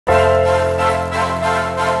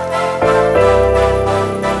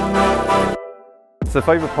So the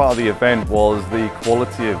favourite part of the event was the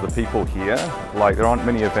quality of the people here. Like, there aren't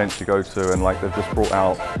many events you go to and like they've just brought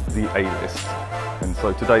out the A-list. And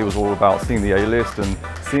so today was all about seeing the A-list and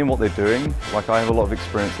seeing what they're doing. Like, I have a lot of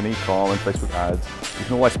experience in e-com and Facebook ads. You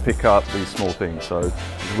can always pick up these small things. So I was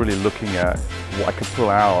really looking at what I could pull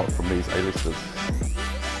out from these A-listers.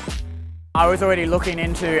 I was already looking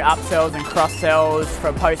into upsells and cross-sells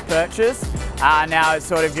for post-purchase. Now it's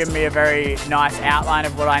sort of given me a very nice outline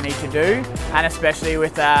of what I need to do, and especially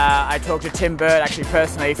with, I talked to Tim Burt actually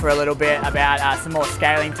personally for a little bit about some more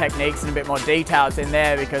scaling techniques and a bit more details in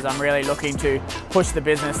there, because I'm really looking to push the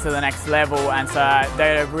business to the next level, and so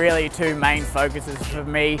they're really two main focuses for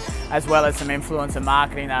me, as well as some influencer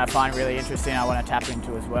marketing that I find really interesting I want to tap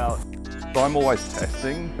into as well. So I'm always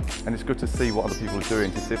testing, and it's good to see what other people are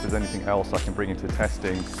doing to see if there's anything else I can bring into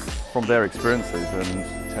testing from their experiences and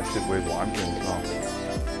test it with what I'm doing as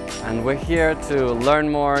well. And we're here to learn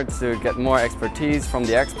more, to get more expertise from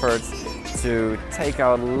the experts, to take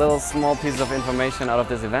out little small pieces of information out of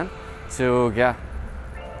this event, to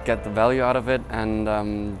get the value out of it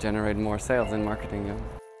and generate more sales in marketing. Yeah.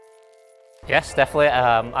 Yes, definitely.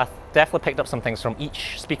 I've definitely picked up some things from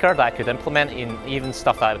each speaker that I could implement, in even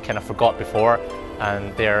stuff that I kind of forgot before,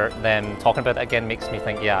 and then talking about it again makes me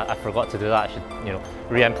think, yeah, I forgot to do that. I should,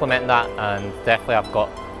 re-implement that, and definitely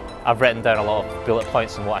I've written down a lot of bullet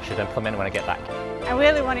points on what I should implement when I get back. I'm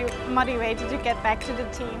really motivated to get back to the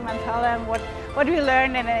team and tell them what we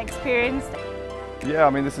learned and experienced. Yeah, I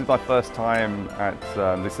mean, this is my first time at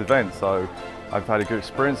this event, so I've had a good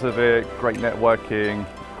experience of it, great networking,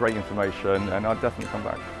 great information, and I'd definitely come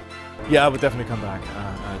back. Yeah, I would definitely come back.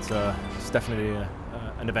 It's definitely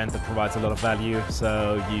an event that provides a lot of value,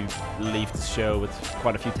 so you leave the show with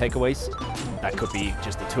quite a few takeaways. That could be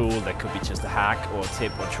just a tool, that could be just a hack or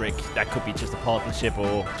tip or trick, that could be just a partnership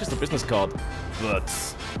or just a business card, but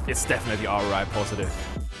it's definitely ROI positive.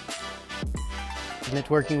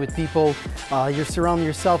 Networking with people, you surround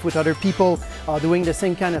yourself with other people doing the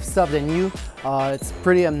same kind of stuff than you. It's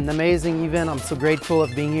pretty an amazing event. I'm so grateful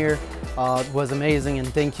of being here. It was amazing, and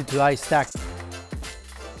thank you to iStack.